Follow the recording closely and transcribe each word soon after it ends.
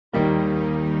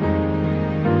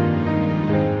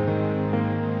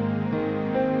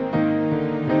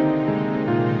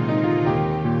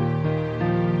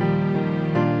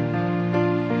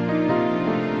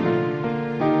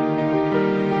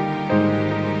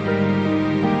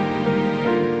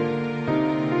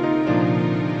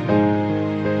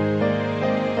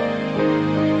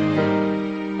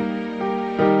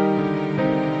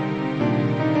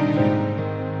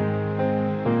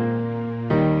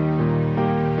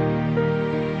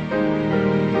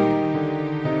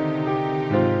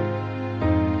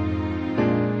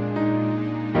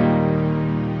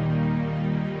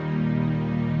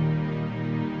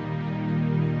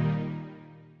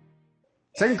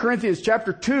2 Corinthians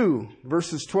chapter 2,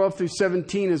 verses 12 through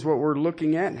 17 is what we're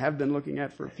looking at and have been looking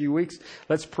at for a few weeks.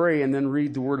 Let's pray and then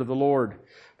read the word of the Lord.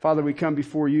 Father, we come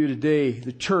before you today,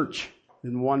 the church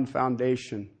in one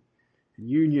foundation, in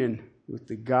union with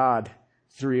the God,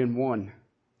 three in one.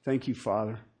 Thank you,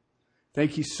 Father.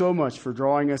 Thank you so much for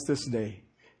drawing us this day.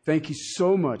 Thank you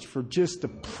so much for just the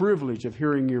privilege of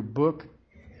hearing your book.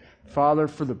 Father,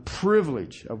 for the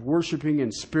privilege of worshiping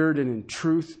in spirit and in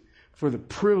truth. For the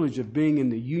privilege of being in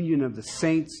the union of the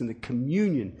saints and the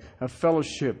communion of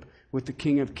fellowship with the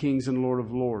King of Kings and Lord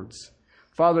of Lords.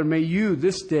 Father, may you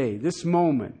this day, this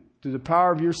moment, through the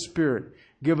power of your Spirit,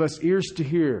 give us ears to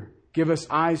hear, give us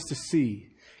eyes to see,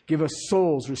 give us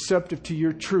souls receptive to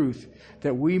your truth,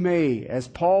 that we may, as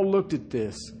Paul looked at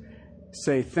this,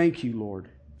 say, thank you, Lord,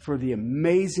 for the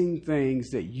amazing things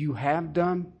that you have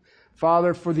done.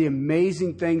 Father, for the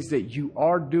amazing things that you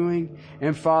are doing,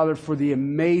 and Father, for the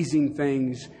amazing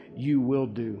things you will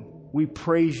do. We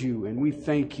praise you and we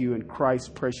thank you in Christ's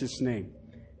precious name.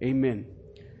 Amen.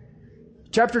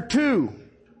 Chapter 2,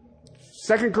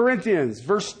 2 Corinthians,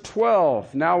 verse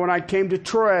 12. Now when I came to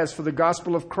Troas for the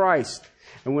gospel of Christ,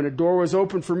 and when a door was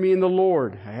opened for me in the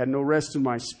Lord, I had no rest in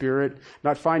my spirit,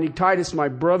 not finding Titus my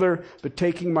brother, but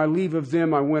taking my leave of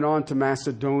them, I went on to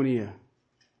Macedonia.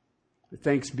 But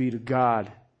thanks be to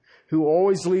God, who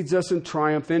always leads us in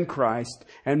triumph in Christ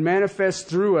and manifests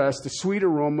through us the sweet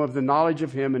aroma of the knowledge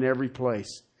of Him in every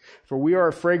place. For we are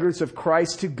a fragrance of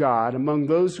Christ to God among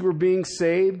those who are being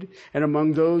saved and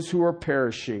among those who are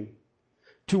perishing.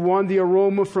 To one the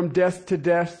aroma from death to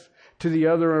death, to the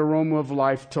other aroma of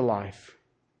life to life.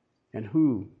 And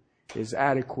who is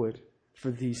adequate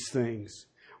for these things?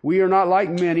 We are not like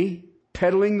many,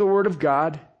 peddling the word of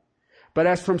God, but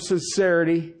as from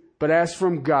sincerity, but as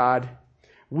from God,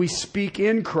 we speak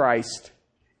in Christ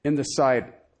in the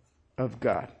sight of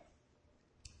God.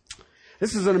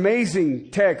 This is an amazing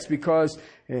text because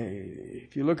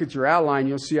if you look at your outline,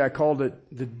 you'll see I called it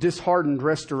the disheartened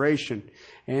restoration.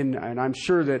 And I'm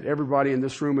sure that everybody in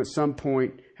this room at some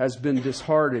point has been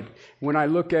disheartened. When I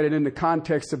look at it in the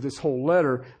context of this whole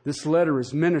letter, this letter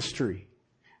is ministry.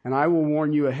 And I will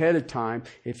warn you ahead of time,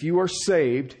 if you are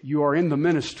saved, you are in the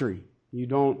ministry. You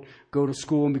don't go to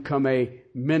school and become a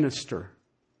minister.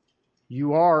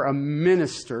 You are a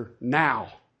minister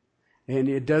now. And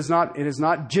it is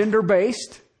not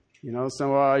gender-based. You know,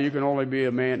 so you can only be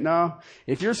a man. No.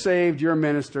 If you're saved, you're a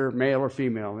minister, male or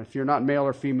female. If you're not male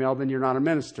or female, then you're not a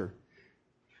minister.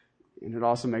 And it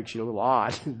also makes you a little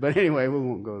odd. But anyway, we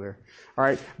won't go there. All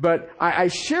right. But I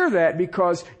share that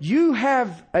because you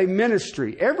have a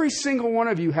ministry. Every single one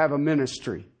of you have a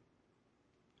ministry.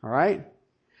 All right?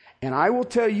 And I will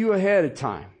tell you ahead of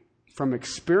time, from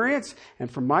experience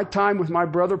and from my time with my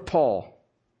brother Paul,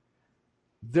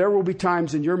 there will be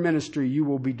times in your ministry you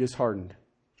will be disheartened.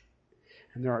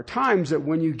 And there are times that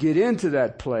when you get into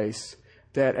that place,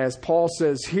 that as Paul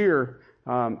says here,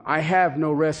 I have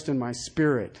no rest in my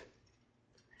spirit.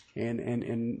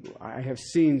 And I have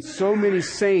seen so many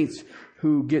saints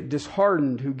who get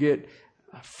disheartened, who get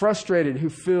frustrated, who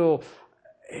feel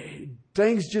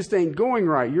things just ain't going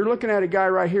right. You're looking at a guy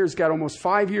right here who's got almost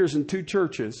 5 years in 2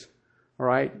 churches. All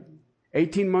right.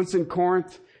 18 months in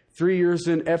Corinth, 3 years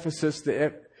in Ephesus.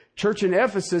 The church in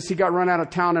Ephesus, he got run out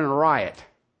of town in a riot.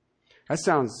 That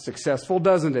sounds successful,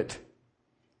 doesn't it?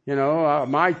 You know,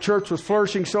 my church was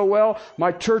flourishing so well.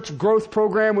 My church growth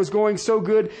program was going so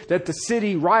good that the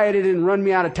city rioted and run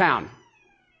me out of town.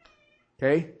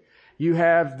 Okay. You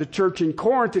have the church in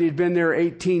Corinth that he'd been there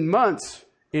 18 months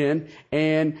in,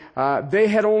 and they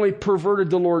had only perverted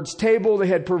the Lord's table. They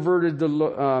had perverted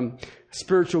the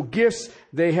spiritual gifts.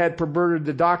 They had perverted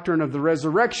the doctrine of the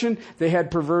resurrection. They had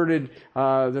perverted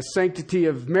the sanctity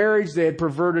of marriage. They had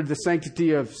perverted the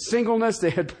sanctity of singleness. They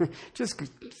had just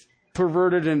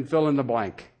perverted and fill in the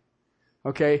blank.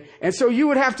 Okay? And so you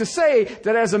would have to say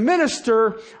that as a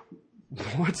minister,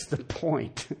 what's the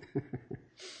point?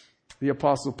 The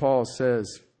Apostle Paul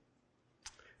says,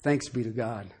 thanks be to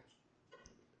God.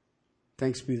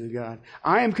 Thanks be to God.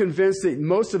 I am convinced that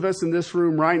most of us in this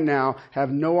room right now have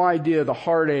no idea the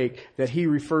heartache that he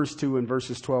refers to in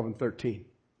verses 12 and 13.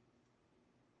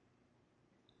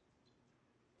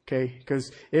 Okay?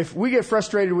 Because if we get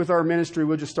frustrated with our ministry,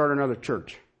 we'll just start another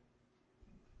church.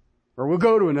 Or we'll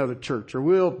go to another church. Or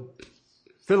we'll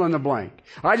fill in the blank.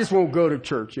 I just won't go to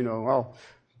church, you know.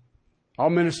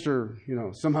 I'll minister, you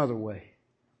know, some other way.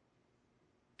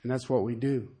 And that's what we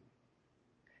do.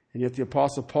 And yet the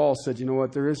Apostle Paul said, you know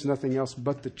what, there is nothing else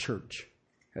but the church.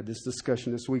 Had this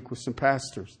discussion this week with some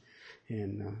pastors.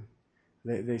 And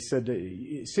they said,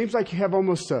 it seems like you have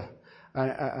almost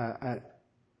an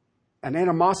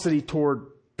animosity toward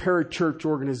parachurch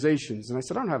organizations. And I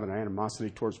said, I don't have an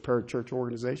animosity towards parachurch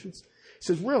organizations. He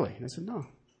says, really? And I said, no.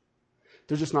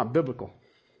 They're just not biblical.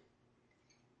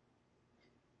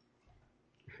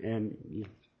 And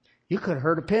you could have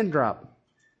heard a pin drop.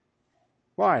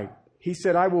 Why? He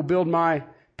said, I will build my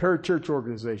parachurch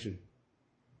organization,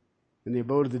 and the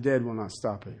abode of the dead will not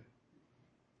stop it.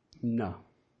 No.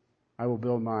 I will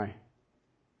build my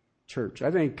church.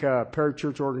 I think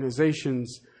parachurch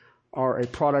organizations are a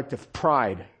product of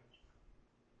pride.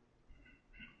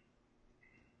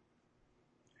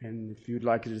 And if you'd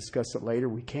like to discuss it later,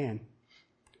 we can.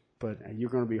 But you're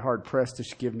going to be hard-pressed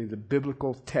to give me the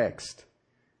biblical text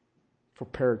for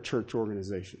parachurch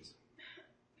organizations.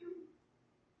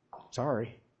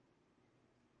 Sorry.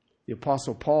 The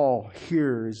Apostle Paul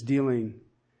here is dealing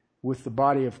with the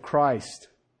body of Christ,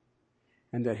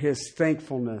 and that his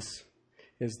thankfulness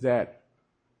is that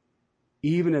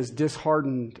even as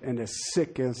disheartened and as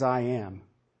sick as I am,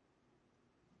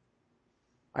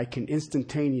 I can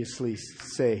instantaneously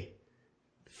say,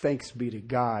 thanks be to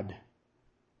God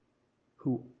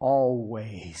who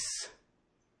always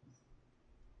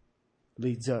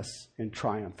leads us in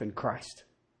triumph in Christ.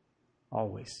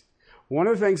 Always. One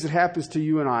of the things that happens to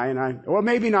you and I, well,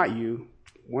 maybe not you,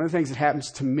 one of the things that happens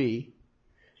to me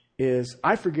is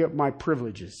I forget my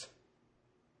privileges.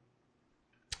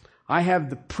 I have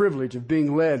the privilege of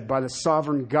being led by the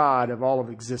sovereign God of all of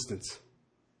existence,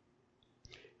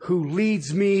 who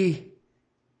leads me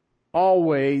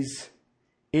always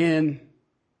in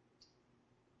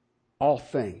all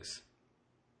things.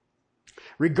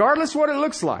 Regardless what it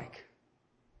looks like,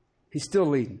 He's still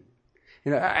leading.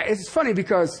 You know, it's funny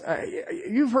because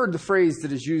you've heard the phrase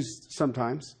that is used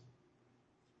sometimes.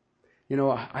 You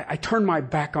know, I turn my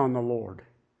back on the Lord.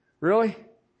 Really?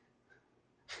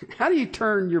 How do you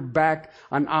turn your back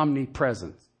on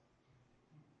omnipresence?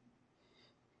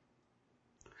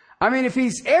 I mean, if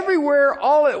He's everywhere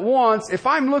all at once, if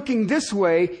I'm looking this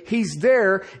way, He's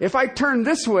there. If I turn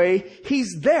this way,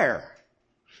 He's there.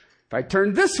 If I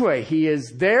turn this way, He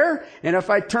is there. And if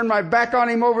I turn my back on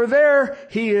Him over there,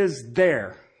 He is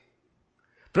there.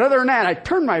 But other than that, I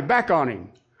turn my back on Him.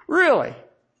 Really?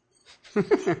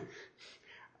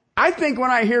 I think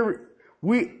when I hear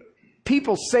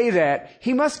people say that,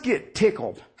 He must get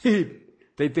tickled.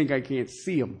 They think I can't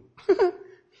see Him.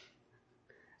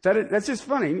 That's just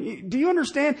funny. Do you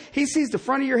understand? He sees the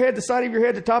front of your head, the side of your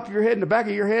head, the top of your head, and the back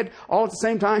of your head all at the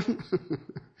same time.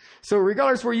 So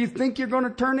regardless where you think you're going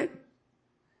to turn it.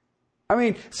 I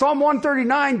mean, Psalm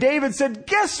 139, David said,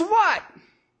 guess what?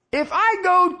 If I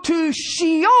go to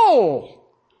Sheol,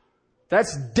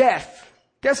 that's death.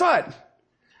 Guess what?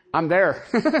 I'm there.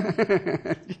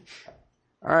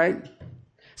 All right.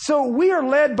 So we are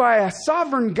led by a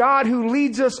sovereign God who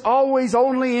leads us always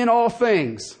only in all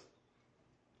things.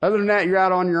 Other than that, you're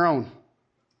out on your own.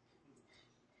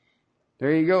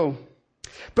 There you go.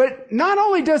 But not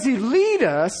only does He lead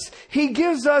us, He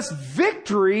gives us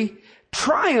victory,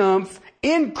 triumph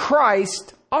in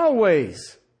Christ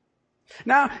always.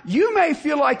 Now, you may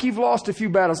feel like you've lost a few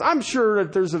battles. I'm sure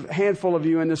that there's a handful of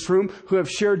you in this room who have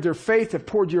shared their faith, have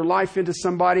poured your life into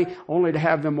somebody only to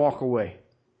have them walk away.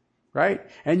 Right?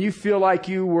 And you feel like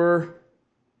you were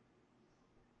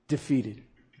defeated.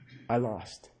 I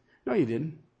lost. No, you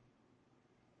didn't.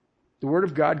 The Word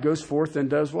of God goes forth and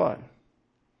does what?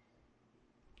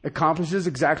 Accomplishes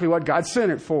exactly what God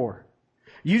sent it for.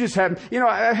 You just have,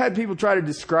 I've had people try to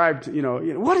describe,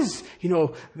 what is,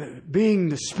 being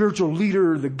the spiritual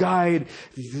leader, the guide,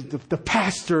 the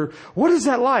pastor, what is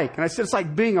that like? And I said, it's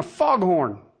like being a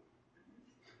foghorn.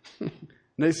 And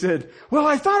they said, well,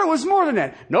 I thought it was more than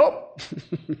that. Nope.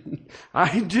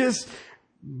 I just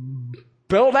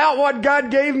build out what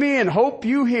God gave me and hope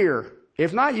you hear.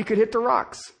 If not, you could hit the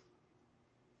rocks.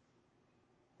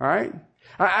 All right?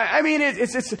 I mean,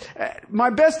 it's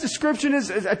my best description is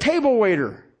a table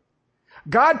waiter.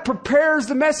 God prepares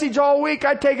the message all week.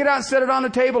 I take it out and set it on the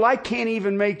table. I can't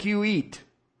even make you eat.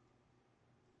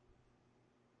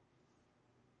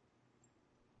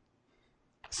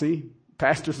 See,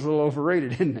 pastor's a little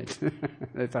overrated, isn't it?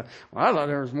 They thought, well, I thought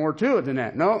there was more to it than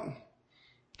that. No.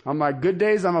 On my good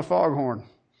days, I'm a foghorn.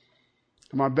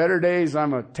 On my better days,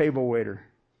 I'm a table waiter.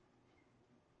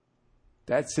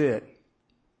 That's it.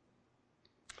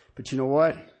 But you know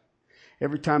what?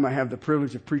 Every time I have the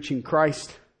privilege of preaching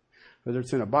Christ, whether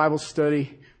it's in a Bible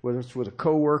study, whether it's with a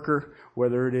coworker,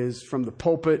 whether it is from the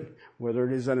pulpit, whether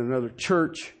it is at another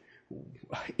church,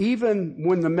 even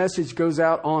when the message goes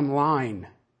out online,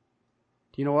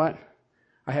 you know what?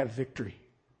 I have victory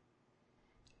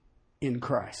in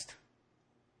Christ.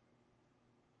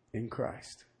 In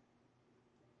Christ.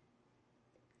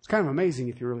 It's kind of amazing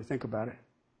if you really think about it.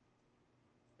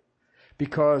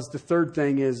 Because the third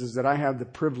thing is that I have the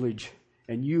privilege,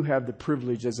 and you have the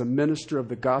privilege as a minister of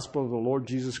the gospel of the Lord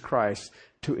Jesus Christ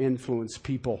to influence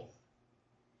people.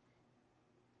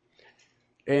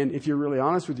 And if you're really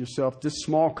honest with yourself, this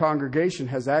small congregation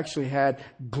has actually had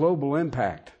global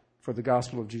impact for the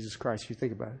gospel of Jesus Christ, if you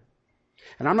think about it.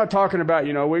 And I'm not talking about,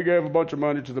 we gave a bunch of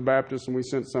money to the Baptists and we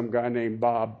sent some guy named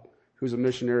Bob, who's a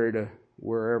missionary to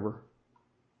wherever,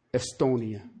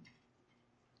 Estonia.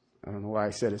 I don't know why I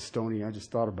said Estonia. I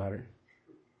just thought about it.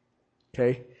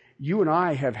 Okay? You and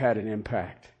I have had an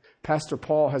impact. Pastor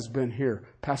Paul has been here.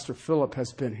 Pastor Philip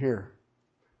has been here.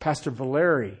 Pastor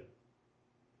Valeri.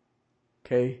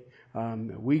 Okay?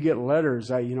 We get letters.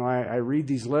 I read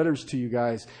these letters to you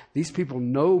guys. These people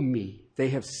know me. They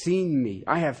have seen me.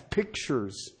 I have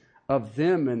pictures of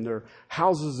them in their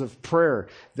houses of prayer,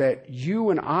 that you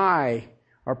and I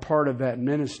are part of that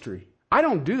ministry. I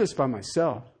don't do this by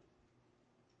myself.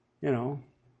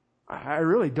 I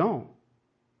really don't.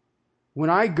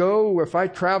 When I go, or if I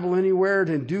travel anywhere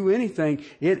to do anything,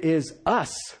 it is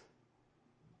us.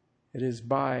 It is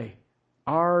by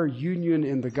our union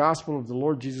in the gospel of the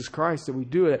Lord Jesus Christ that we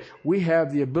do it. We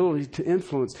have the ability to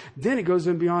influence. Then it goes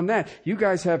in beyond that. You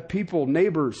guys have people,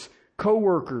 neighbors,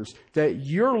 co-workers, that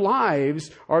your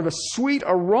lives are the sweet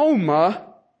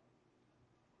aroma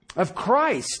of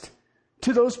Christ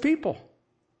to those people.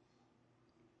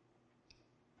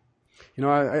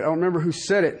 I don't remember who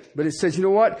said it, but it says, you know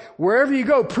what? Wherever you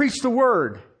go, preach the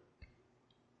word.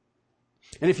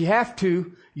 And if you have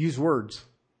to, use words.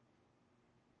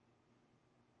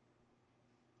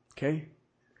 Okay?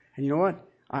 And you know what?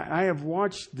 I have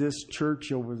watched this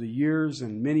church over the years,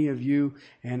 and many of you,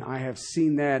 and I have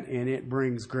seen that, and it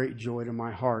brings great joy to my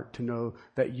heart to know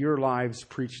that your lives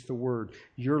preach the word.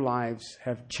 Your lives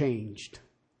have changed.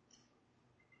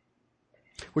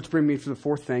 Which brings me to the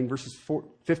fourth thing, verses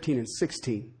 15 and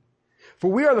 16.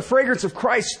 For we are the fragrance of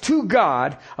Christ to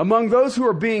God among those who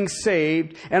are being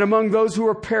saved and among those who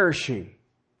are perishing.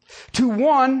 To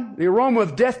one, the aroma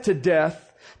of death to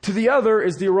death. To the other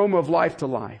is the aroma of life to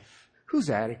life.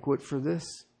 Who's adequate for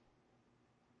this?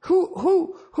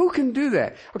 Who can do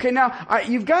that? Okay, now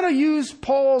you've got to use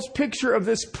Paul's picture of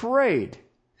this parade,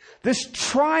 this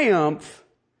triumph.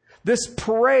 This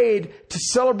parade to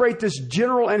celebrate this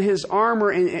general and his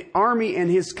army and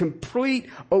his complete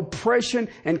oppression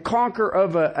and conquer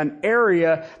of an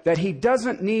area that he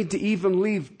doesn't need to even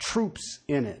leave troops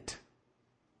in it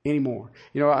anymore.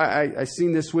 I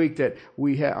seen this week that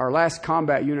our last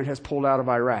combat unit has pulled out of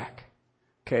Iraq.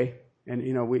 Okay? And,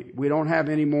 we don't have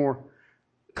any more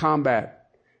combat,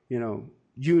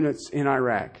 units in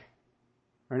Iraq.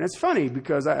 And that's funny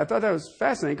because I thought that was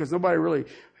fascinating because nobody really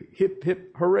hip,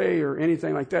 hip, hooray or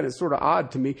anything like that. It's sort of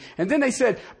odd to me. And then they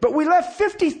said, but we left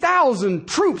 50,000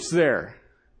 troops there.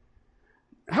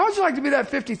 How would you like to be that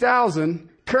 50,000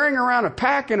 carrying around a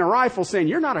pack and a rifle saying,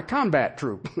 you're not a combat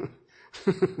troop?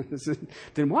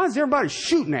 Then why is everybody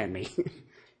shooting at me?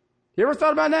 You ever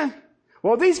thought about that?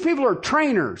 Well, these people are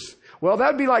trainers. Well,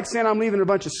 that'd be like saying I'm leaving a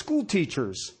bunch of school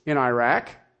teachers in Iraq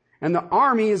and the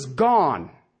army is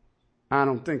gone. I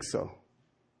don't think so.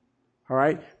 All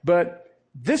right. But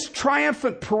this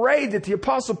triumphant parade that the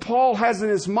Apostle Paul has in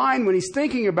his mind when he's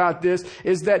thinking about this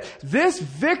is that this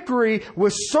victory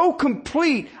was so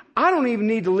complete, I don't even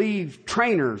need to leave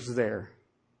trainers there.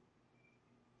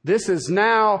 This is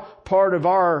now part of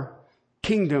our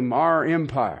kingdom, our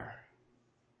empire.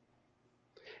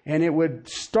 And it would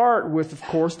start with, of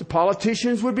course, the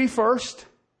politicians would be first.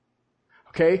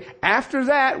 Okay. After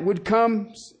that would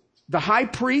come the high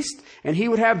priest, and he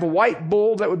would have the white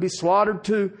bull that would be slaughtered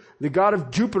to the god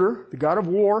of Jupiter, the god of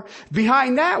war.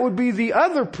 Behind that would be the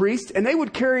other priest, and they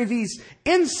would carry these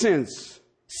incense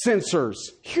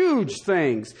censers, huge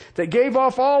things that gave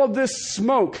off all of this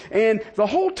smoke. And the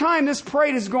whole time this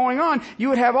parade is going on, you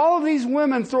would have all of these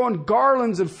women throwing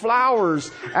garlands of flowers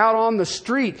out on the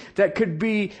street that could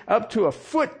be up to a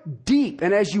foot deep.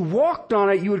 And as you walked on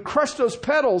it, you would crush those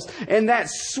petals, and that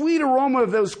sweet aroma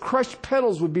of those crushed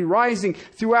petals would be rising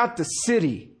throughout the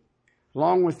city,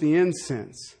 along with the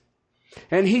incense.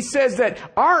 And he says that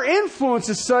our influence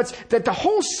is such that the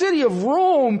whole city of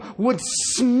Rome would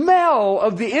smell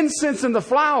of the incense and the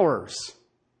flowers.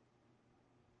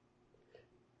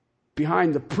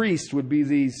 Behind the priest would be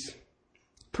these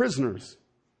prisoners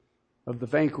of the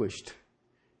vanquished.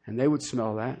 And they would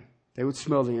smell that. They would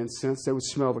smell the incense. They would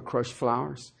smell the crushed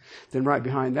flowers. Then right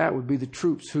behind that would be the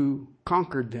troops who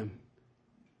conquered them.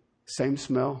 Same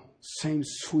smell, same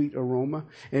sweet aroma.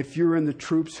 If you're in the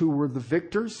troops who were the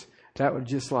victors, that would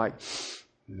just like,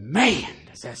 man,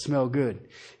 does that smell good.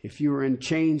 If you were in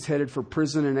chains headed for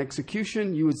prison and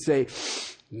execution, you would say,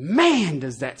 Man,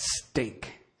 does that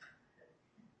stink.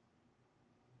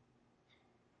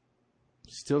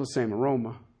 Still the same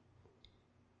aroma.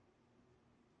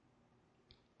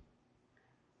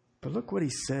 But look what he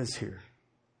says here.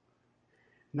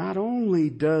 Not only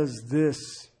does this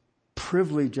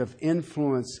privilege of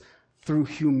influence through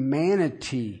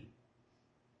humanity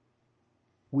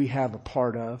we have a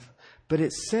part of, but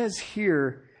it says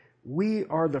here, we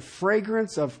are the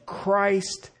fragrance of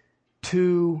Christ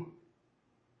to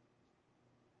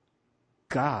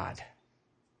God.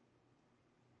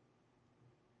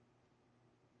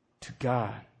 To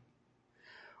God.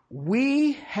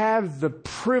 We have the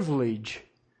privilege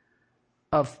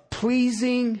of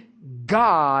pleasing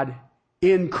God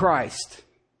in Christ.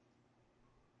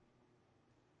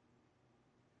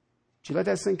 Did you let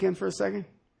that sink in for a second?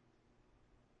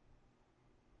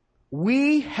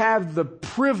 We have the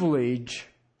privilege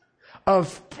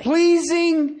of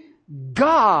pleasing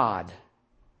God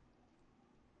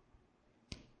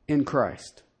in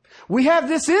Christ. We have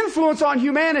this influence on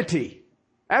humanity.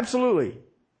 Absolutely.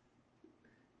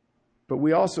 But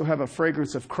we also have a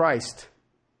fragrance of Christ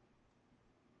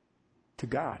to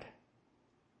God.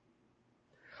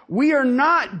 We are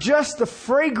not just the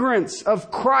fragrance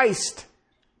of Christ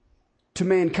to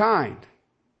mankind.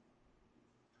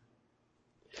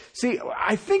 See,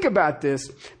 I think about this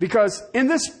because in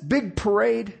this big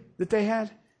parade that they had,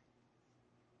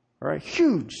 all right,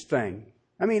 huge thing.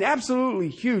 I mean, absolutely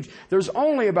huge. There's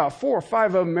only about 4 or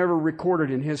 5 of them ever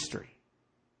recorded in history.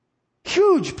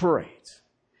 Huge parades.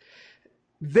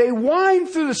 They wind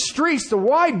through the streets, the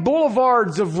wide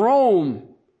boulevards of Rome,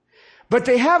 but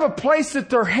they have a place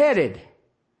that they're headed.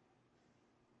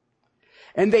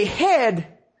 And they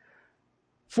head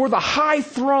for the high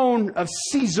throne of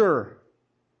Caesar.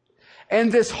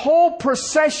 And this whole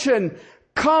procession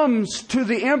comes to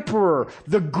the emperor,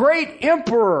 the great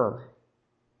emperor,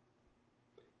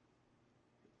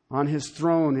 on his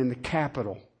throne in the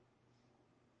capital.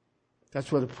 That's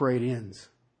where the parade ends.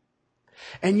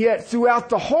 And yet throughout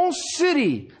the whole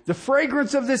city, the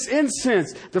fragrance of this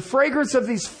incense, the fragrance of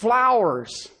these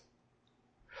flowers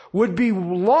would be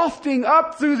lofting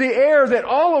up through the air that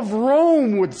all of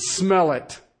Rome would smell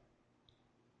it.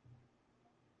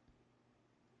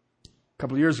 A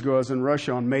couple of years ago, I was in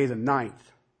Russia on May the 9th.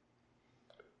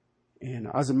 And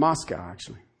I was in Moscow,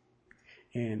 actually.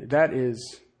 And that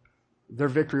is their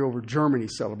victory over Germany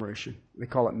celebration. They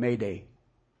call it May Day.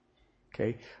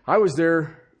 Okay. I was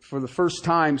there for the first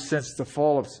time since the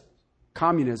fall of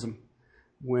communism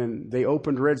when they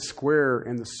opened Red Square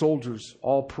and the soldiers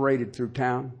all paraded through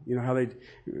town. You know how they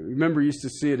remember, you used to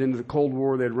see it into the Cold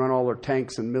War. They'd run all their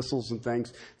tanks and missiles and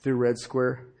things through Red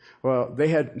Square. Well, they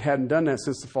hadn't done that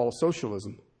since the fall of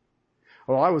socialism.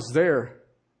 Well, I was there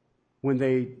when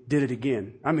they did it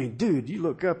again. I mean, dude, you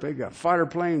look up, they got fighter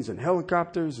planes and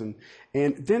helicopters, and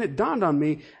then it dawned on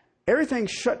me,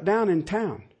 everything's shut down in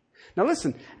town. Now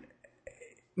listen,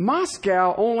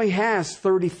 Moscow only has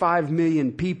 35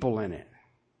 million people in it.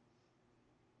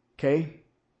 Okay?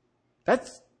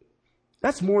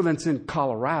 That's more than's in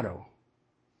Colorado.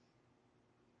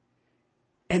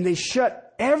 And they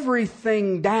shut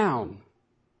everything down.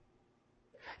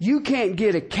 You can't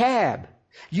get a cab.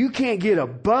 You can't get a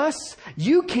bus.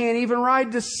 You can't even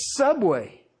ride the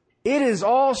subway. It is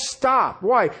all stopped.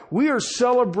 Why? We are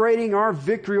celebrating our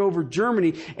victory over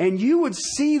Germany, and you would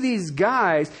see these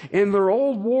guys in their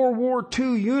old World War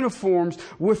II uniforms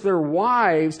with their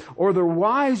wives, or their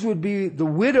wives would be the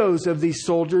widows of these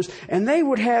soldiers, and they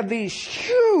would have these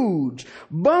huge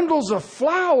bundles of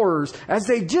flowers as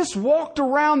they just walked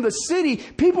around the city.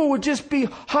 People would just be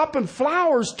hopping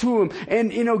flowers to them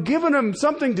and, giving them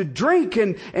something to drink,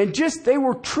 and just, they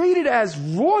were treated as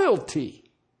royalty.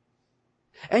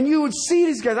 And you would see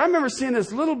these guys. I remember seeing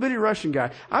this little bitty Russian guy.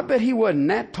 I bet he wasn't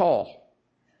that tall.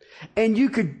 And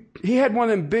he had one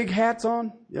of them big hats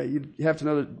on. Yeah, you have to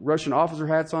know the Russian officer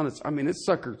hats on. It's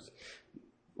suckers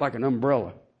like an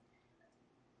umbrella.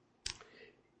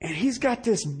 And he's got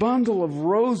this bundle of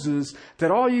roses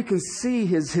that all you can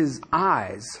see is his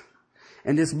eyes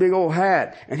and this big old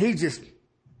hat. And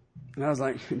I was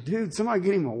like, dude, somebody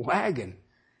get him a wagon.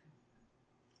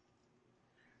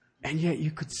 And yet you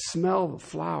could smell the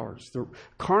flowers, the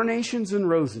carnations and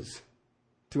roses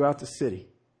throughout the city.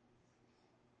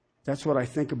 That's what I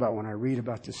think about when I read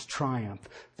about this triumph.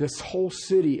 This whole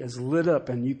city is lit up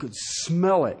and you could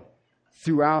smell it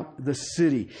throughout the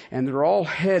city. And they're all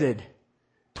headed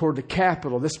toward the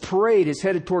capital. This parade is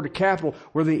headed toward the capital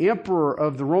where the emperor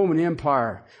of the Roman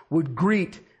Empire would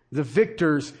greet the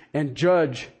victors and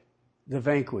judge the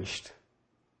vanquished.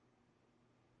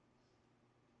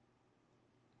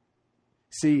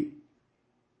 See,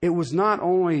 it was not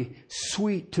only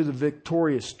sweet to the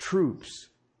victorious troops,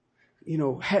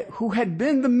 who had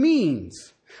been the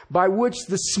means by which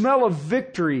the smell of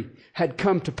victory had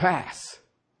come to pass,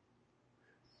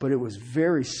 but it was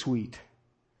very sweet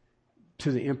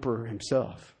to the emperor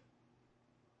himself.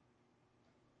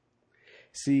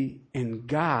 See, and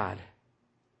God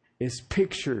is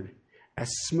pictured as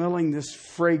smelling this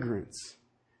fragrance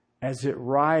as it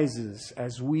rises,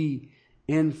 as we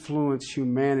influence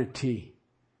humanity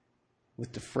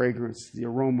with the fragrance, the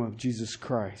aroma of Jesus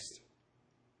Christ.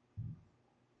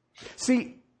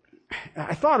 See,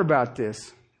 I thought about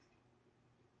this.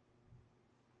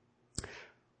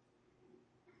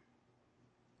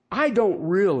 You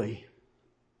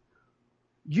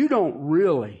don't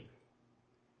really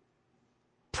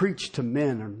preach to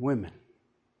men and women.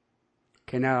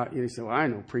 Okay, now you say, well, I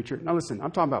know, preacher. Now listen,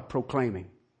 I'm talking about proclaiming.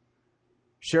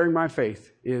 Sharing my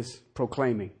faith is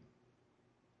proclaiming.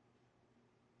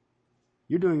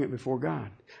 You're doing it before God.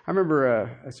 I remember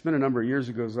it's been a number of years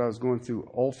ago as I was going through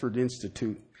Olford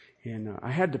Institute, and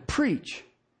I had to preach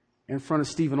in front of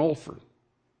Stephen Olford.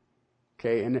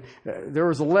 Okay, and there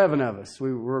was 11 of us.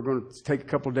 We were going to take a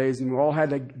couple of days, and we all had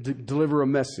to deliver a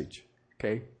message.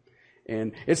 Okay,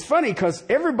 and it's funny because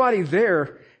everybody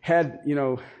there had,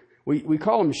 we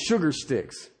call them sugar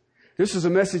sticks. This is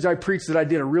a message I preached that I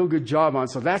did a real good job on,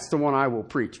 so that's the one I will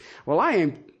preach. Well, I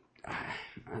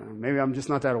don't know, maybe I'm just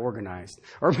not that organized.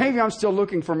 Or maybe I'm still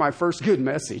looking for my first good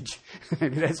message.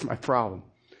 Maybe that's my problem.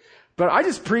 But I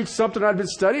just preached something I'd been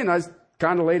studying, and I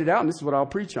kind of laid it out, and this is what I'll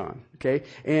preach on. Okay?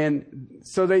 And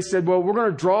so they said, well, we're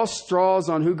going to draw straws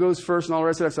on who goes first and all the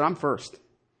rest of it. I said, I'm first.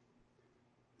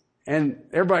 And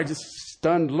everybody just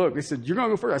stunned look. They said, you're going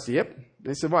to go first? I said, yep.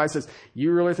 They said, why? I said,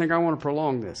 you really think I want to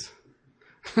prolong this?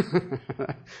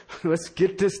 Let's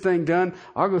get this thing done.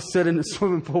 I'll go sit in the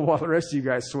swimming pool while the rest of you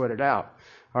guys sweat it out.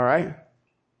 All right?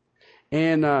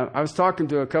 And I was talking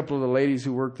to a couple of the ladies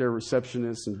who work there,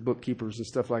 receptionists and bookkeepers and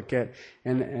stuff like that.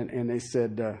 And they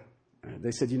said,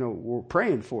 we're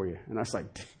praying for you. And I was like,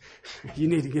 you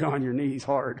need to get on your knees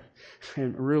hard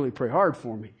and really pray hard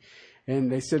for me.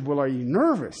 And they said, well, are you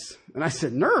nervous? And I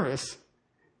said, nervous?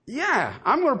 Yeah,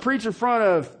 I'm going to preach in front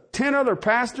of 10 other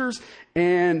pastors,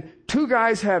 and 2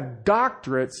 guys have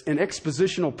doctorates in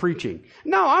expositional preaching.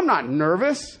 No, I'm not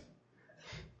nervous.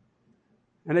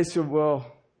 And they said,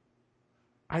 well,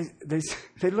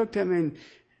 they looked at me, and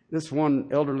this one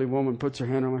elderly woman puts her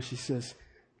hand on me. She says,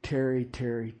 Terry,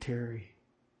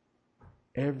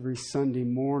 every Sunday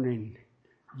morning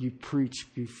you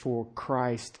preach before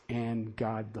Christ and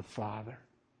God the Father.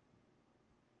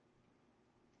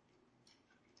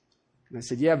 And I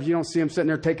said, yeah, but you don't see him sitting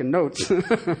there taking notes.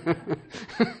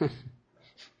 But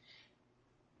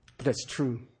that's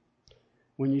true.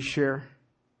 When you share,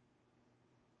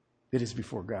 it is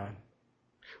before God.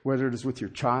 Whether it is with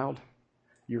your child,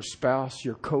 your spouse,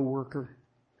 your coworker,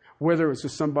 whether it's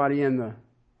with somebody in the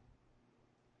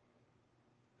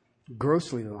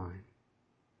grocery line,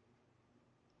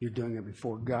 you're doing it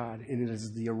before God, and it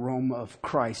is the aroma of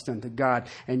Christ unto God.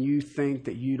 And you think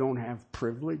that you don't have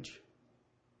privilege?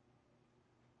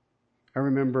 I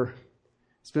remember,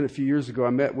 it's been a few years ago,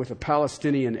 I met with a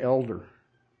Palestinian elder.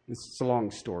 It's a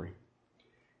long story.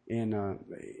 And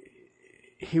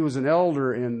he was an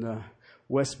elder in the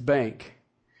West Bank.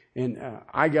 And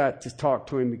I got to talk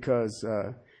to him because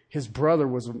his brother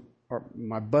was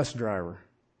my bus driver.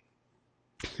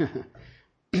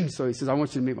 So he says, I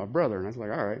want you to meet my brother. And I was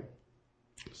like, all right.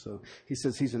 So he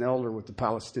says he's an elder with the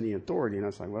Palestinian Authority. And I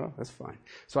was like, well, that's fine.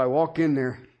 So I walk in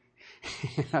there.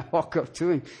 And I walk up to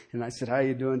him and I said, how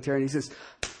you doing, Terry? And he says,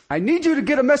 I need you to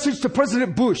get a message to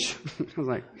President Bush. I was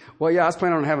like, well, yeah, I was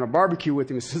planning on having a barbecue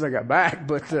with him as soon as I got back.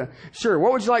 But sure,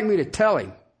 what would you like me to tell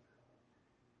him?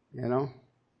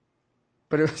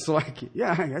 But it was like,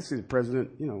 yeah, I see the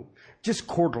president, just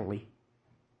quarterly.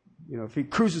 If he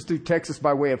cruises through Texas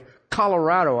by way of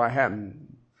Colorado,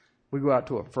 we go out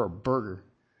for a burger.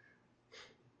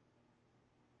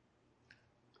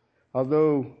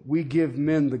 Although we give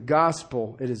men the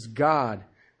gospel, it is God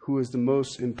who is the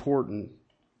most important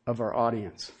of our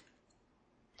audience.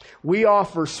 We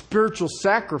offer spiritual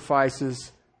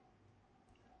sacrifices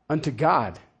unto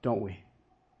God, don't we?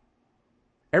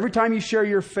 Every time you share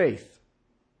your faith,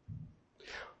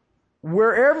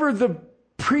 wherever the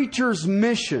preacher's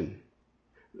mission,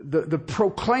 the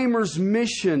proclaimer's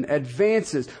mission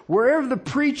advances, wherever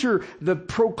the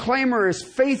proclaimer is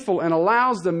faithful and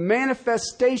allows the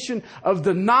manifestation of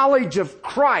the knowledge of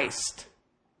Christ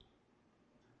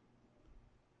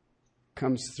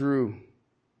comes through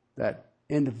that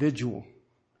individual,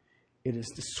 it is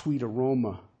the sweet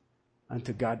aroma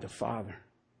unto God the Father.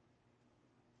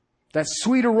 That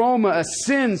sweet aroma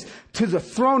ascends to the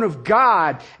throne of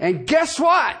God. And guess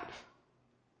what?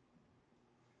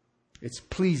 It's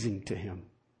pleasing to Him.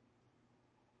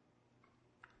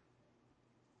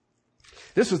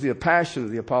 This was the passion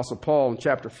of the Apostle Paul in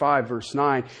chapter 5, verse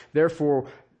 9. Therefore,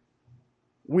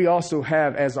 we also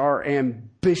have as our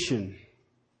ambition,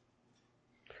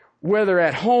 whether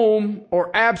at home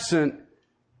or absent,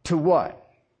 to what?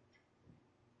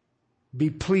 Be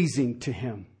pleasing to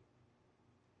Him.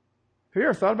 Have you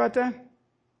ever thought about that?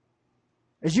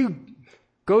 As you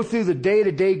go through the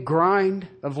day-to-day grind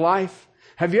of life,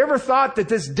 have you ever thought that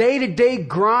this day-to-day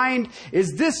grind,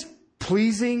 is this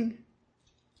pleasing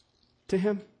to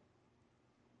Him?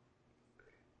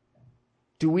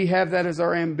 Do we have that as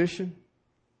our ambition?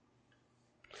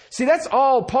 See, that's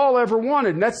all Paul ever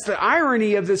wanted. And that's the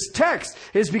irony of this text,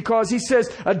 is because he says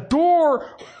a door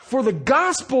for the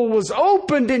gospel was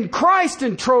opened in Christ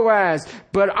in Troas,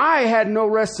 but I had no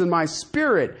rest in my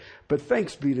spirit. But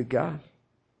thanks be to God.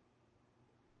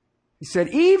 He said,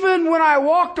 even when I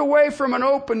walked away from an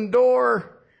open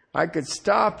door, I could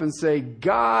stop and say,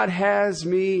 God has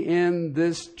me in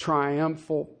this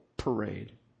triumphal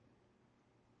parade.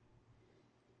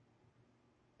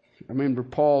 I remember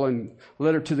Paul in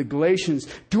letter to the Galatians,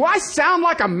 do I sound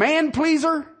like a man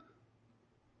pleaser?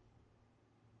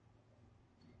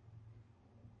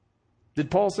 Did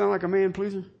Paul sound like a man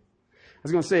pleaser? I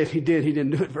was going to say if he did, he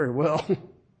didn't do it very well.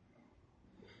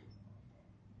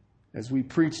 As we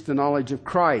preach the knowledge of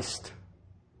Christ,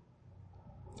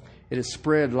 it is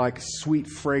spread like a sweet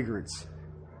fragrance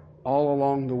all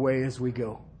along the way as we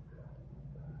go.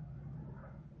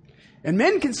 And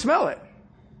men can smell it.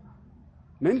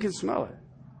 Men can smell it.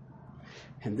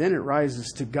 And then it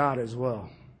rises to God as well.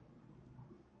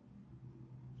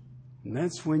 And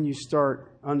that's when you start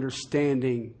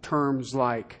understanding terms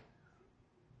like,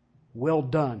 well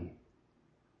done,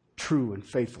 true and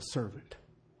faithful servant.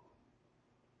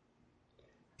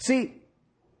 See,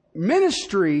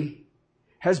 ministry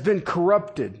has been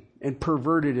corrupted and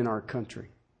perverted in our country.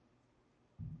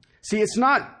 See, it's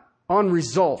not on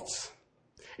results.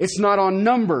 It's not on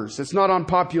numbers. It's not on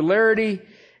popularity.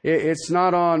 It's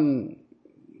not on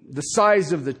the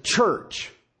size of the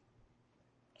church.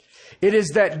 It is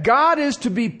that God is to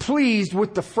be pleased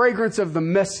with the fragrance of the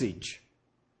message.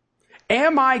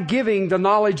 Am I giving the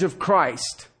knowledge of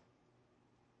Christ?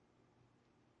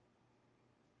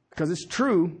 Because it's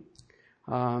true,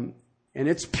 and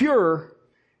it's pure,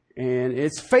 and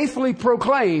it's faithfully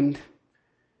proclaimed.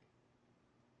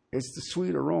 It's the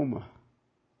sweet aroma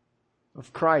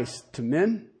of Christ to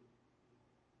men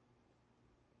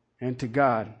and to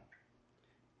God.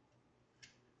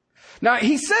 Now,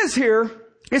 he says here,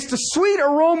 it's the sweet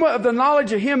aroma of the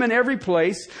knowledge of Him in every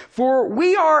place, for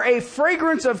we are a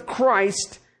fragrance of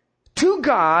Christ to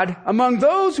God among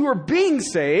those who are being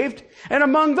saved and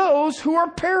among those who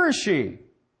are perishing.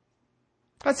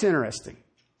 That's interesting.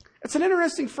 It's an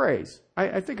interesting phrase.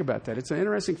 I think about that. It's an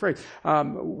interesting phrase.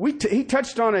 He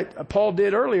touched on it, Paul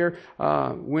did earlier,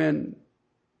 when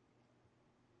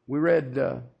we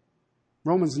read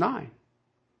Romans 9.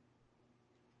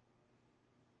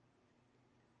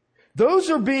 Those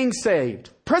are being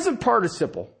saved. Present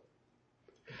participle.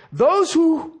 Those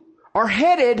who are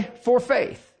headed for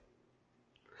faith.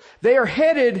 They are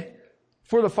headed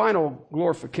for the final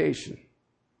glorification.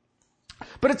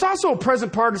 But it's also a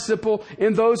present participle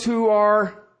in those who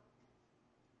are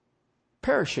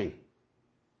perishing.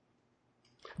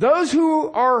 Those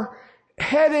who are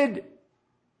headed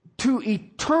to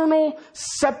eternal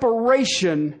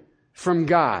separation from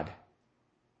God.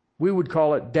 We would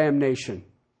call it damnation.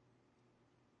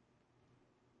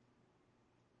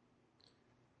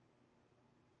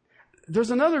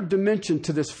 There's another dimension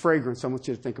to this fragrance I want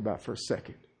you to think about for a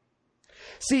second.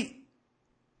 See,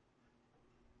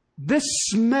 this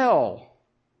smell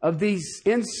of these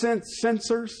incense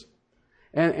censers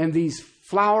and these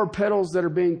flower petals that are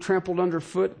being trampled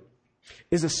underfoot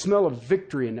is a smell of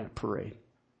victory in that parade.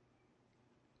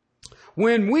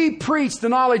 When we preach the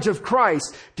knowledge of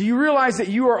Christ, do you realize that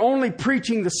you are only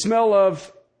preaching the smell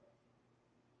of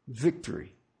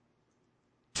victory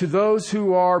to those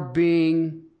who are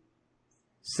being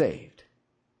saved?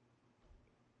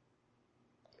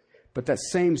 But that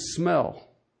same smell,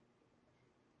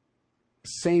 the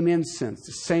same incense,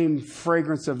 the same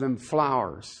fragrance of them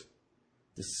flowers,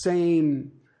 the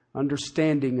same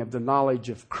understanding of the knowledge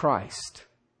of Christ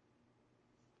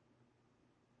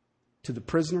to the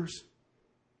prisoners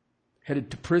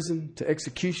headed to prison, to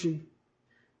execution,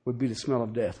 would be the smell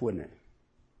of death, wouldn't it?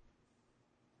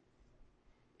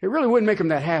 It really wouldn't make them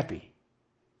that happy.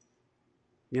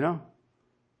 You know?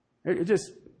 It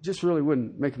just Just really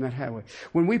wouldn't make them that happy.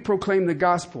 When we proclaim the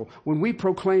gospel, when we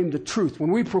proclaim the truth,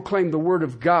 when we proclaim the word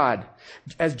of God,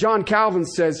 as John Calvin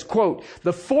says, quote,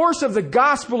 "The force of the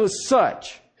gospel is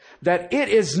such that it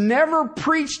is never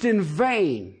preached in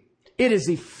vain. It is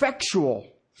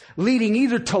effectual, leading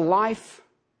either to life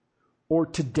or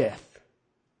to death."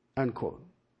 Unquote.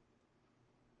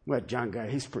 Well, John guy,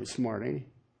 he's pretty smart, ain't he?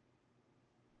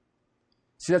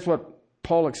 See, that's what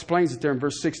Paul explains it there in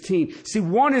verse 16. See,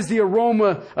 one is the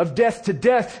aroma of death to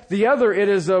death. The other, it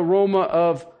is the aroma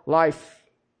of life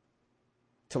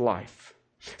to life.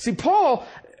 See, Paul,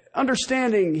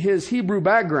 understanding his Hebrew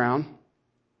background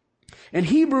and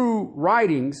Hebrew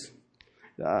writings,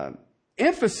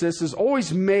 emphasis is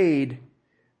always made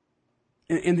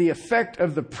in the effect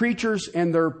of the preachers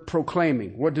and their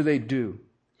proclaiming. What do they do?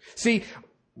 See,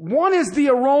 one is the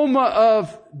aroma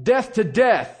of death to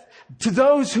death. To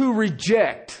those who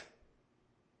reject.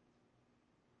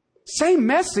 Same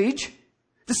message.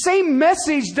 The same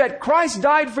message that Christ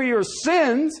died for your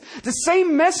sins. The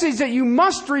same message that you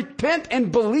must repent and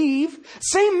believe.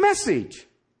 Same message.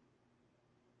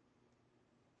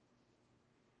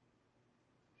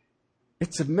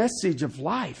 It's a message of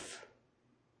life.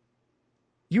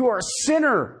 You are a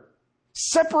sinner,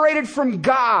 separated from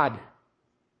God.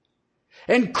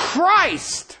 And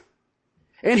Christ,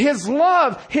 in His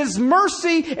love, His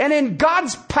mercy, and in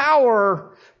God's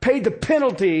power, paid the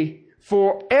penalty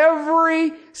for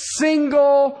every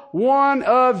single one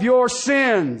of your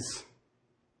sins.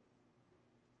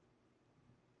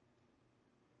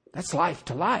 That's life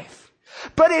to life.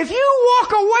 But if you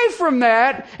walk away from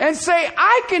that and say,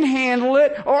 I can handle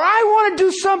it, or I want to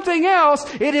do something else,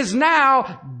 it is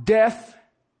now death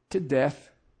to death.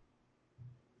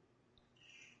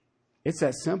 It's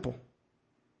that simple.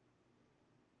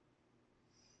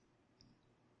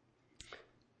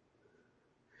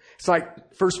 It's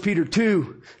like 1 Peter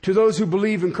 2, to those who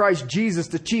believe in Christ Jesus,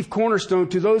 the chief cornerstone,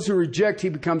 to those who reject, He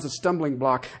becomes a stumbling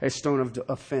block, a stone of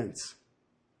offense.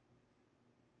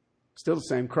 Still the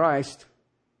same Christ.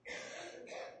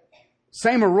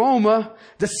 Same aroma,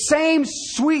 the same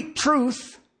sweet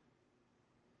truth,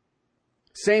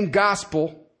 same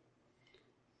gospel,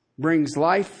 brings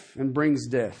life and brings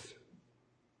death.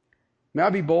 May I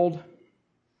be bold?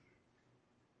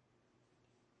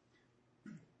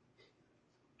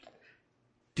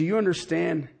 Do you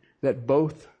understand that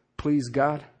both please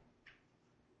God?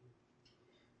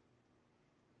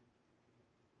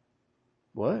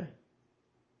 What?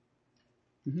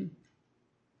 Mm-hmm.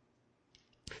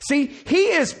 See,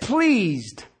 He is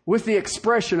pleased with the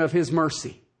expression of His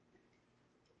mercy.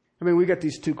 I mean, we got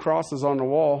these two crosses on the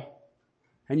wall,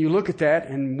 and you look at that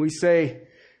and we say,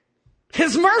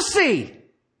 His mercy!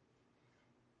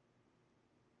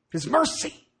 His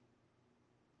mercy!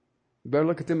 You better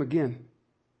look at them again.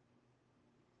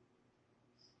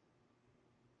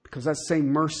 Because that same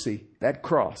mercy, that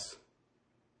cross,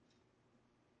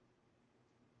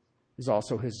 is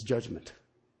also His judgment,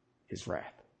 His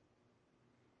wrath.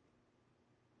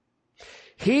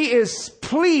 He is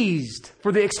pleased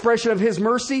for the expression of His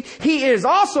mercy. He is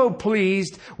also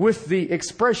pleased with the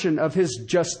expression of His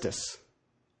justice.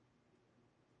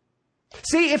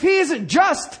 See, if He isn't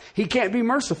just, He can't be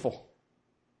merciful.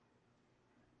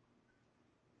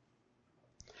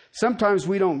 Sometimes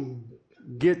we don't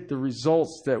get the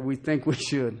results that we think we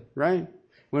should, right?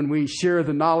 When we share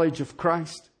the knowledge of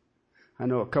Christ. I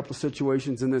know a couple of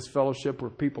situations in this fellowship where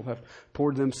people have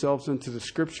poured themselves into the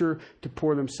Scripture to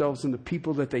pour themselves into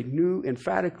people that they knew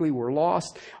emphatically were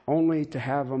lost, only to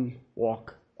have them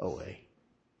walk away.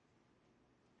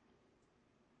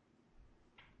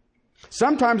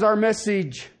 Sometimes our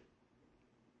message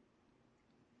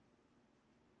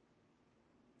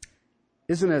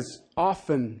isn't as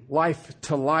often life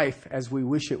to life as we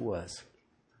wish it was.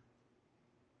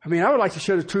 I mean, I would like to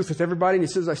share the truth with everybody, and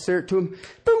as soon as I share it to them,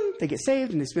 boom, they get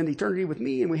saved and they spend eternity with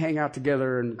me, and we hang out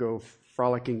together and go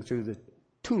frolicking through the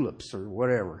tulips or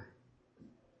whatever.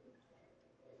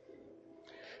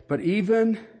 But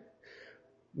even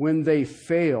when they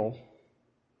fail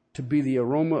to be the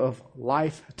aroma of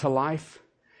life to life,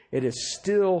 it is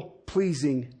still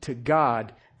pleasing to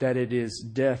God that it is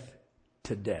death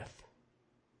to death.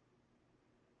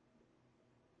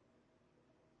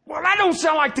 Well, that don't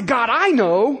sound like the God I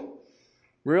know.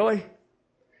 Really?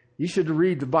 You should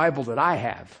read the Bible that I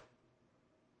have.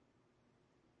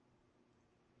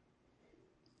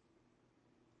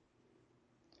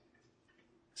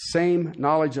 Same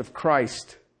knowledge of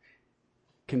Christ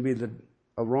can be the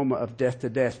aroma of death to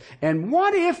death. And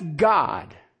what if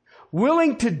God,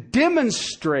 willing to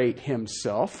demonstrate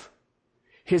Himself,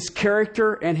 His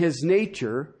character and His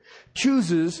nature,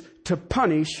 chooses to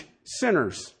punish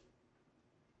sinners.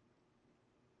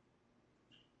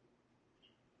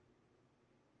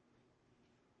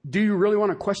 Do you really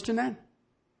want to question that?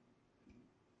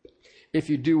 If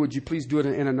you do, would you please do it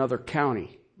in another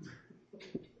county?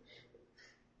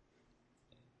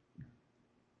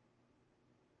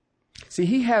 See,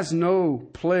 he has no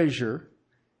pleasure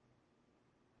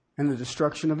in the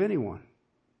destruction of anyone.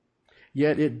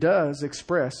 Yet it does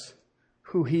express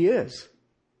who he is.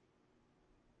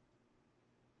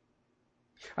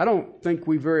 I don't think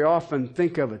we very often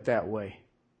think of it that way.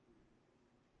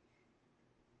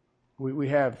 We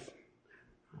have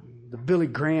the Billy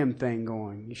Graham thing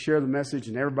going. You share the message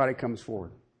and everybody comes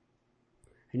forward.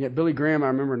 And yet Billy Graham, I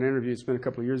remember in an interview, it's been a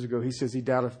couple of years ago, he says he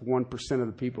doubted if 1% of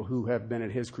the people who have been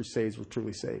at his crusades were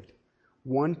truly saved.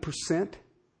 1%?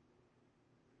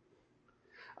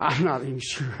 I'm not even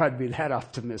sure I'd be that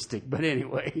optimistic, but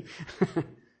anyway.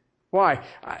 Why?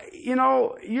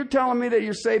 You're telling me that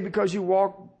you're saved because you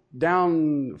walk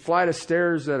down a flight of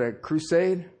stairs at a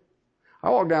crusade? I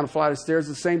walked down a flight of stairs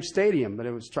at the same stadium, but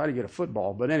it was trying to get a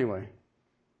football. But anyway.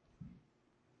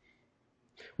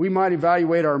 We might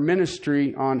evaluate our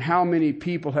ministry on how many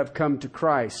people have come to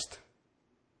Christ.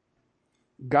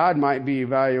 God might be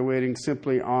evaluating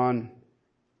simply on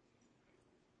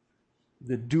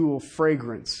the dual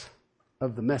fragrance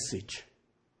of the message.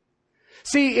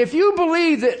 See, if you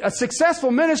believe that a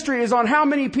successful ministry is on how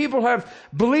many people have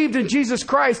believed in Jesus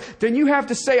Christ, then you have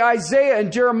to say Isaiah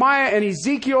and Jeremiah and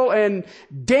Ezekiel and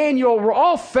Daniel were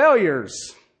all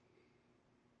failures.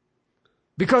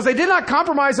 Because they did not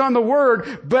compromise on the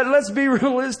word, but let's be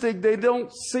realistic, they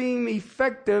don't seem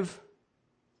effective.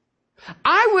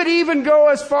 I would even go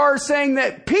as far as saying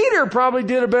that Peter probably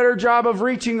did a better job of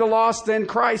reaching the lost than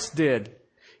Christ did.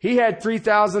 He had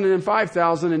 3,000 and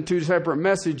 5,000 in two separate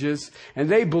messages, and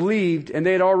they believed, and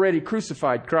they had already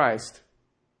crucified Christ.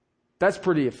 That's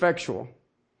pretty effectual.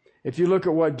 If you look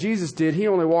at what Jesus did, he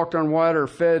only walked on water,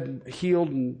 fed, healed,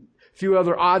 and a few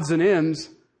other odds and ends.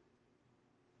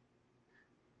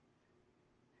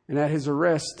 And at his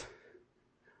arrest,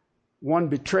 one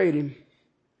betrayed him,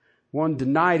 one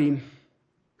denied him,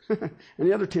 and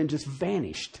the other 10 just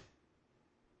vanished.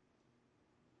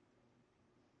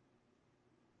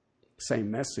 Same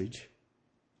message.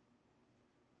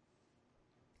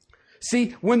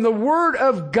 See, when the word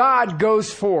of God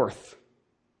goes forth,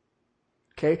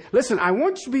 okay, listen, I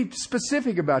want you to be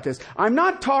specific about this. I'm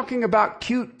not talking about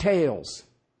cute tales.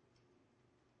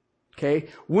 Okay,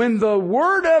 when the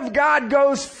word of God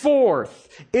goes forth,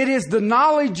 it is the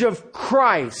knowledge of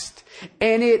Christ,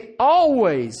 and it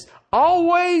always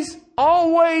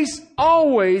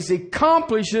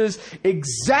accomplishes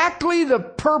exactly the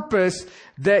purpose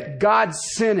that God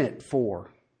sent it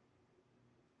for.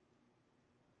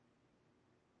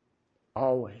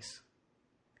 Always.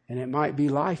 And it might be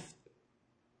life.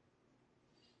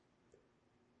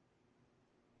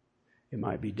 It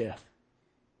might be death.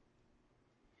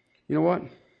 You know what?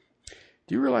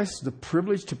 Do you realize the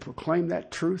privilege to proclaim that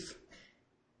truth?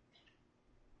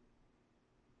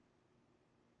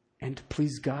 And to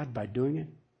please God by doing it?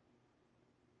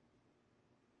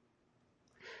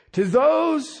 To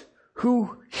those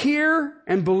who hear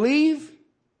and believe,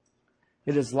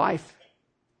 it is life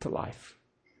to life.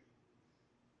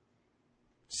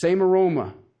 Same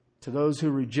aroma. To those who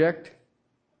reject,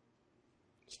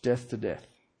 it's death to death.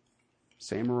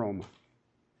 Same aroma.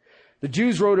 The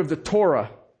Jews wrote of the Torah,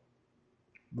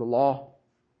 the law.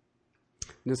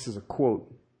 And this is a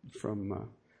quote from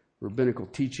rabbinical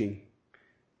teaching.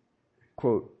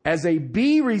 Quote, "As a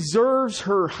bee reserves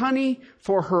her honey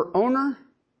for her owner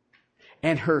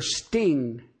and her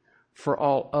sting for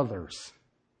all others."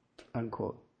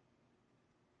 Unquote.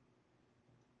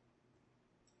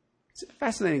 It's a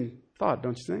fascinating thought,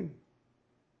 don't you think?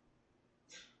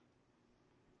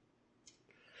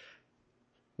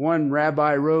 One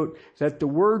rabbi wrote that the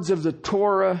words of the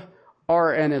Torah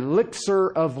are an elixir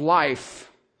of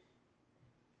life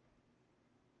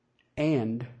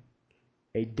and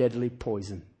a deadly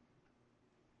poison.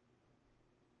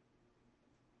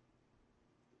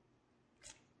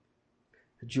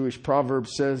 The Jewish proverb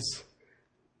says,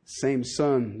 "Same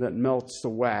sun that melts the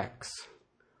wax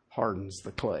hardens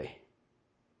the clay."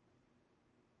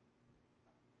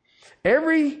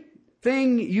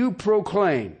 Everything you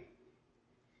proclaim,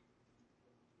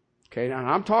 okay, now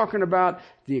I'm talking about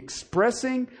the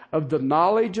expressing of the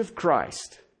knowledge of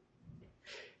Christ.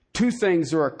 Two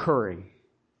things are occurring.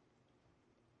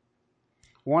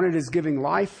 One, it is giving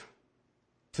life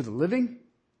to the living.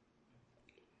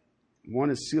 One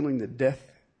is sealing the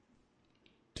death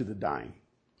to the dying.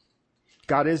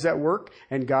 God is at work,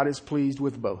 and God is pleased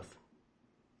with both.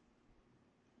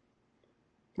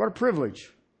 What a privilege.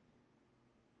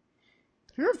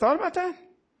 Have you ever thought about that?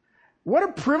 What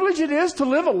a privilege it is to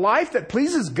live a life that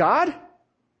pleases God.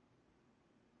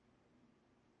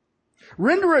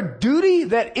 Render a duty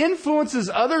that influences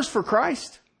others for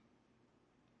Christ.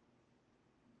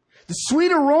 The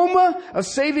sweet aroma of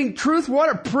saving truth.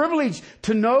 What a privilege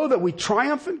to know that we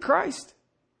triumph in Christ.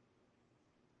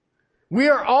 We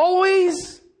are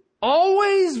always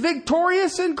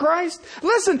victorious in Christ.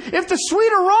 Listen, if the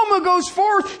sweet aroma goes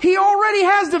forth, He already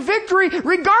has the victory.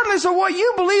 Regardless of what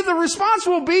you believe the response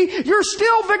will be, you're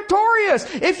still victorious.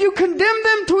 If you condemn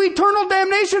them to eternal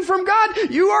damnation from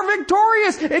God, you are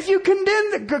victorious. If you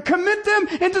commit them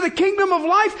into the kingdom of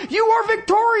life, you are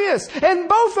victorious. And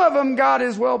both of them, God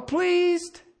is well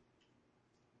pleased.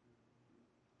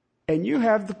 And you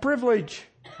have the privilege.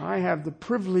 I have the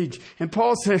privilege. And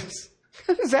Paul says,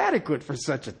 it is adequate for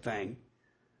such a thing.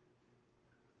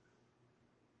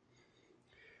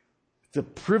 The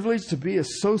privilege to be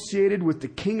associated with the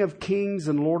King of Kings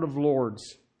and Lord of Lords.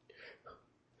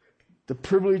 The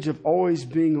privilege of always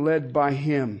being led by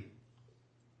Him.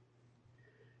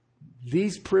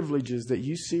 These privileges that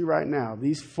you see right now,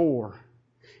 these 4,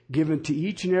 given to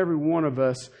each and every one of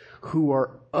us who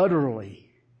are utterly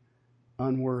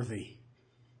unworthy.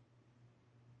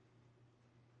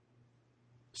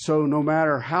 So no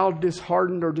matter how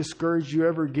disheartened or discouraged you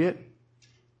ever get,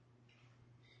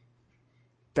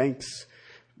 thanks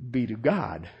be to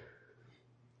God,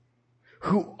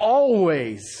 who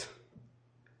always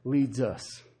leads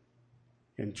us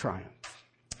in triumph.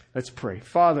 Let's pray.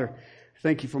 Father,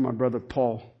 thank you for my brother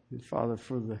Paul, and Father,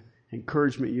 for the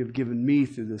encouragement you have given me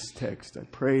through this text. I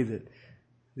pray that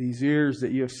these ears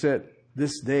that you have set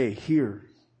this day hear,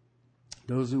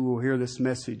 those who will hear this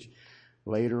message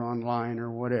later online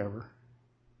or whatever,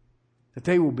 that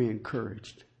they will be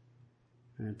encouraged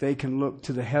and that they can look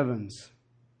to the heavens,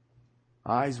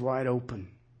 eyes wide open,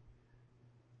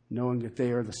 knowing that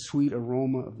they are the sweet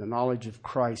aroma of the knowledge of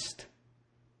Christ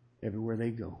everywhere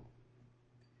they go.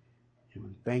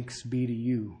 And thanks be to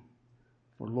you,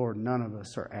 for Lord, none of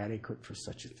us are adequate for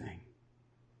such a thing.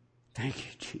 Thank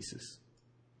you, Jesus.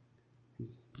 In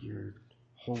your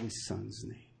Holy Son's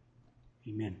name.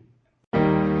 Amen.